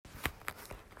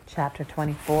Chapter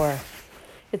 24.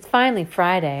 It's finally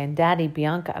Friday, and Daddy,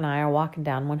 Bianca, and I are walking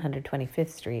down 125th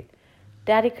Street.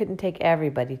 Daddy couldn't take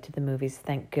everybody to the movies,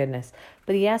 thank goodness,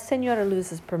 but he asked Senora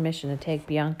Luz's permission to take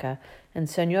Bianca, and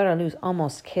Senora Luz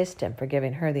almost kissed him for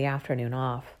giving her the afternoon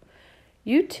off.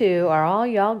 "You two are all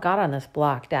y'all got on this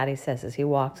block," Daddy says as he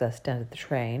walks us down to the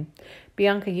train.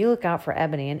 "Bianca, you look out for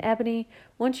Ebony, and Ebony,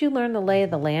 once you learn the lay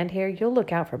of the land here, you'll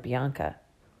look out for Bianca."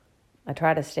 I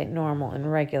try to stay normal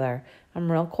and regular.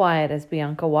 I'm real quiet as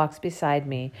Bianca walks beside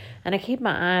me, and I keep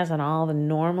my eyes on all the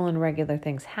normal and regular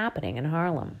things happening in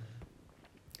Harlem.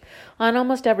 On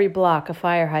almost every block, a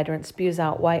fire hydrant spews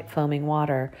out white foaming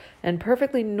water, and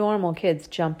perfectly normal kids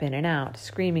jump in and out,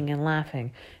 screaming and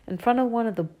laughing. In front of one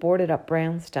of the boarded-up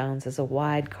brownstones is a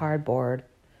wide cardboard,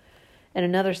 and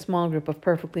another small group of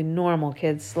perfectly normal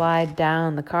kids slide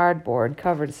down the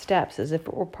cardboard-covered steps as if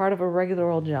it were part of a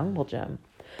regular old jungle gym.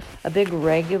 A big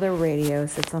regular radio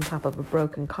sits on top of a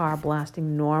broken car,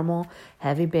 blasting normal,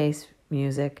 heavy bass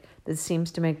music that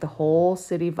seems to make the whole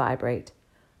city vibrate.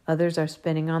 Others are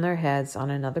spinning on their heads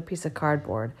on another piece of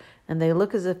cardboard, and they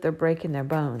look as if they're breaking their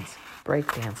bones,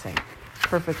 breakdancing.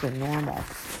 Perfectly normal.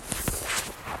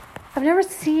 I've never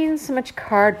seen so much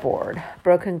cardboard,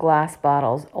 broken glass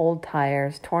bottles, old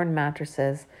tires, torn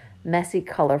mattresses, messy,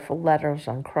 colorful letters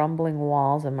on crumbling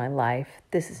walls in my life.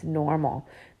 This is normal.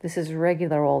 This is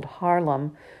regular old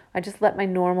Harlem. I just let my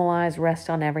normal eyes rest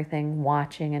on everything,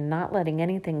 watching and not letting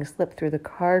anything slip through the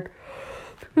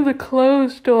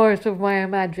closed doors of my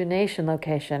imagination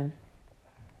location.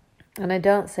 And I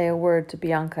don't say a word to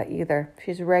Bianca either.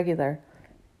 She's regular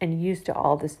and used to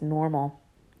all this normal.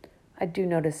 I do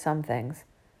notice some things.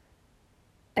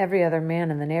 Every other man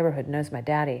in the neighborhood knows my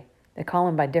daddy. They call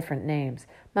him by different names.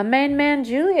 "My main man,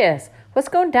 Julius. What's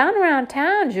going down around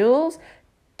town, Jules?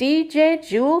 DJ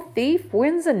Jewel Thief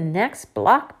wins the next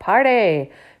block party.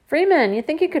 Freeman, you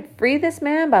think you could free this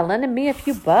man by lending me a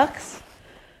few bucks?"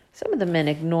 Some of the men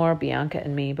ignore Bianca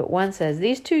and me, but one says,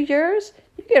 "These two yours?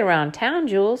 You get around town,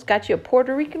 Jules. Got you a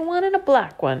Puerto Rican one and a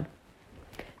black one."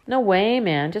 "No way,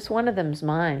 man. Just one of them's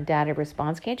mine," Daddy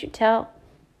responds. "Can't you tell?"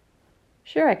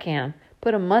 "Sure I can.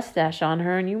 Put a mustache on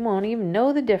her and you won't even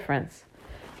know the difference."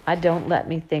 I don't let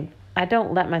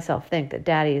myself think that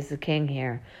Daddy is the king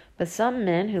here. But some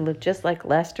men who look just like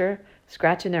Lester,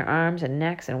 scratching their arms and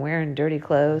necks and wearing dirty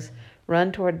clothes,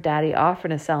 run toward Daddy offering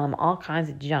to sell him all kinds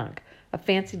of junk. A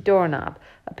fancy doorknob,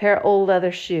 a pair of old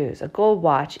leather shoes, a gold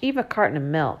watch, even a carton of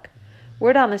milk.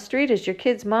 "Word on the street is your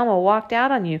kid's mama walked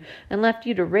out on you and left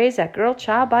you to raise that girl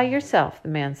child by yourself," the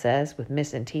man says, with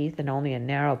missing teeth and only a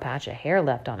narrow patch of hair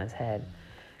left on his head.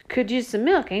 "Could use some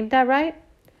milk, ain't that right?"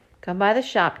 "Come by the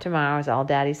shop tomorrow," is all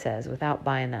Daddy says, without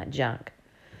buying that junk.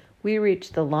 We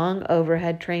reach the long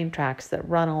overhead train tracks that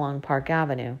run along Park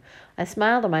Avenue. I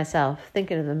smile to myself,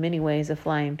 thinking of the many ways a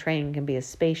flying train can be a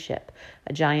spaceship,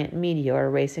 a giant meteor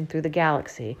racing through the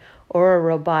galaxy, or a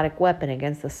robotic weapon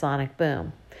against the sonic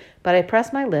boom. But I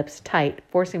press my lips tight,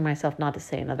 forcing myself not to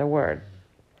say another word.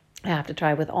 I have to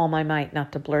try with all my might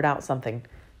not to blurt out something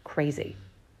crazy.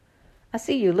 "I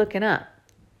see you looking up.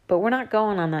 But we're not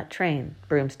going on that train,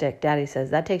 Broomstick," Daddy says.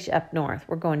 "That takes you up north.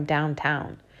 We're going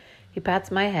downtown." He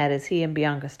pats my head as he and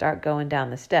Bianca start going down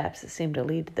the steps that seem to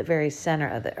lead to the very center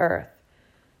of the earth.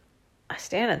 I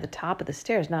stand at the top of the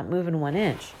stairs, not moving 1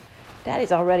 inch.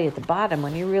 Daddy's already at the bottom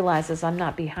when he realizes I'm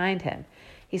not behind him.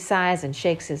 He sighs and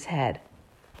shakes his head.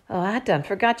 "Oh, I done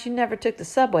forgot you never took the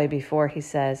subway before," he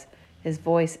says. His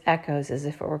voice echoes as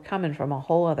if it were coming from a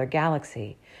whole other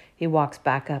galaxy. He walks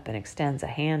back up and extends a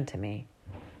hand to me.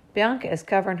 Bianca is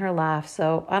covering her laugh,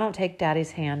 so I don't take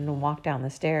Daddy's hand and walk down the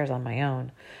stairs on my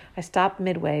own. I stop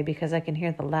midway because I can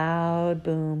hear the loud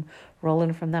boom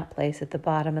rolling from that place at the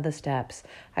bottom of the steps.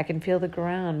 I can feel the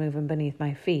ground moving beneath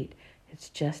my feet. It's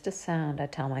just a sound, I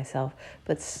tell myself,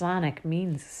 but sonic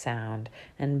means sound,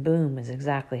 and boom is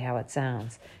exactly how it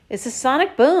sounds. "It's a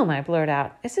sonic boom," I blurt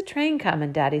out. "It's a train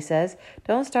coming," Daddy says.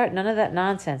 "Don't start none of that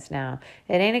nonsense now.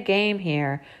 It ain't a game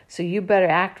here, so you better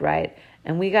act right,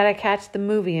 and we gotta catch the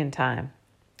movie in time."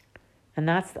 And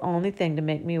that's the only thing to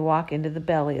make me walk into the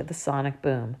belly of the sonic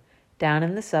boom. Down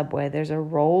in the subway, there's a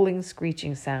rolling,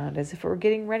 screeching sound, as if it were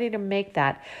getting ready to make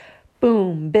that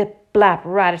boom, bip, blap,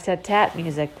 rat-a-tat-tat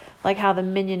music, like how the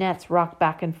mignonettes rock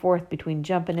back and forth between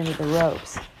jumping into the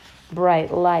ropes.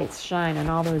 Bright lights shine on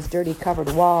all those dirty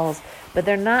covered walls, but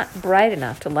they're not bright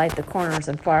enough to light the corners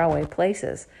and faraway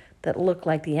places that look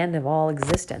like the end of all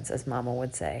existence, as Mama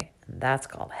would say. And that's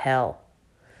called hell.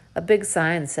 A big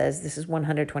sign says this is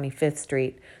 125th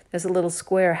Street. There's a little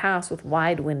square house with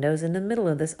wide windows in the middle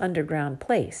of this underground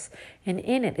place, and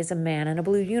in it is a man in a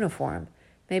blue uniform.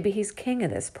 Maybe he's king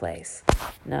of this place.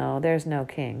 No, there's no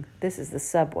king. This is the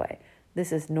subway.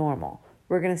 This is normal.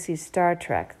 We're going to see Star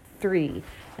Trek 3,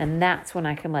 and that's when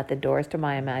I can let the doors to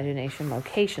my imagination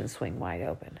location swing wide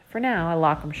open. For now, I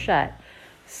lock them shut,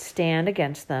 stand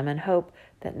against them, and hope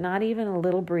that not even a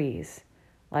little breeze,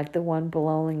 like the one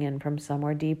blowing in from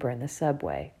somewhere deeper in the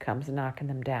subway, comes knocking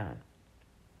them down.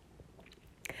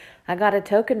 I got a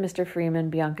token, Mr. Freeman,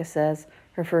 Bianca says,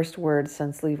 her first words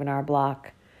since leaving our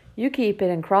block. You keep it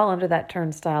and crawl under that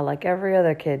turnstile like every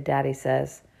other kid, Daddy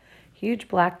says. Huge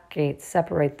black gates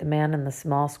separate the man in the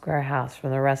small square house from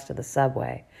the rest of the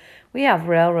subway. We have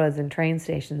railroads and train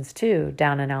stations, too,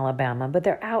 down in Alabama, but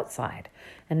they're outside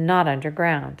and not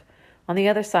underground. On the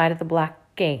other side of the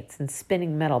black gates and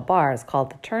spinning metal bars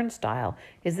called the turnstile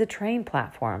is the train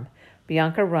platform.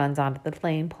 Bianca runs onto the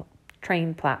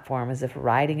train platform as if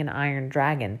riding an iron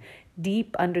dragon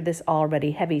deep under this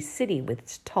already heavy city with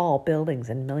its tall buildings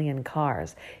and million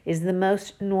cars is the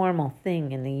most normal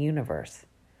thing in the universe.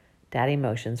 Daddy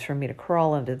motions for me to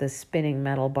crawl under the spinning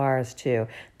metal bars, too.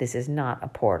 This is not a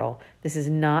portal. This is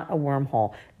not a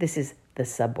wormhole. This is the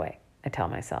subway, I tell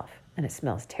myself, and it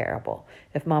smells terrible.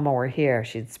 If Mama were here,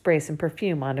 she'd spray some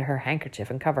perfume onto her handkerchief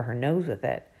and cover her nose with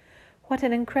it. What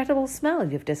an incredible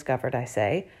smell you've discovered, I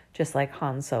say, just like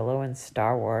Han Solo in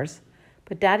Star Wars.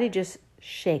 But Daddy just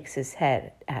shakes his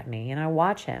head at me, and I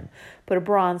watch him put a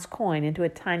bronze coin into a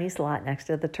tiny slot next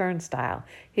to the turnstile.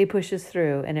 He pushes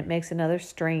through, and it makes another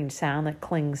strange sound that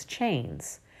clings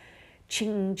chains.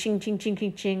 Ching, ching, ching, ching,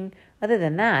 ching, ching. Other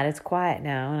than that, it's quiet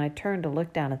now, and I turn to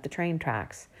look down at the train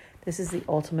tracks. This is the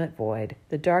ultimate void,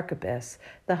 the dark abyss,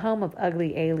 the home of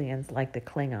ugly aliens like the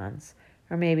Klingons.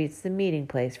 Or maybe it's the meeting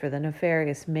place for the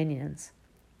nefarious minions.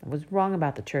 I was wrong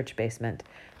about the church basement.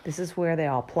 This is where they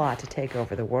all plot to take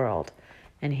over the world.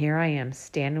 And here I am,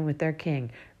 standing with their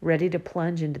king, ready to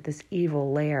plunge into this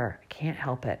evil lair. I can't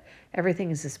help it.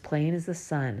 Everything is as plain as the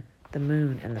sun, the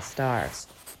moon, and the stars.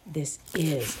 This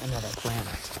is another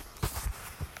planet.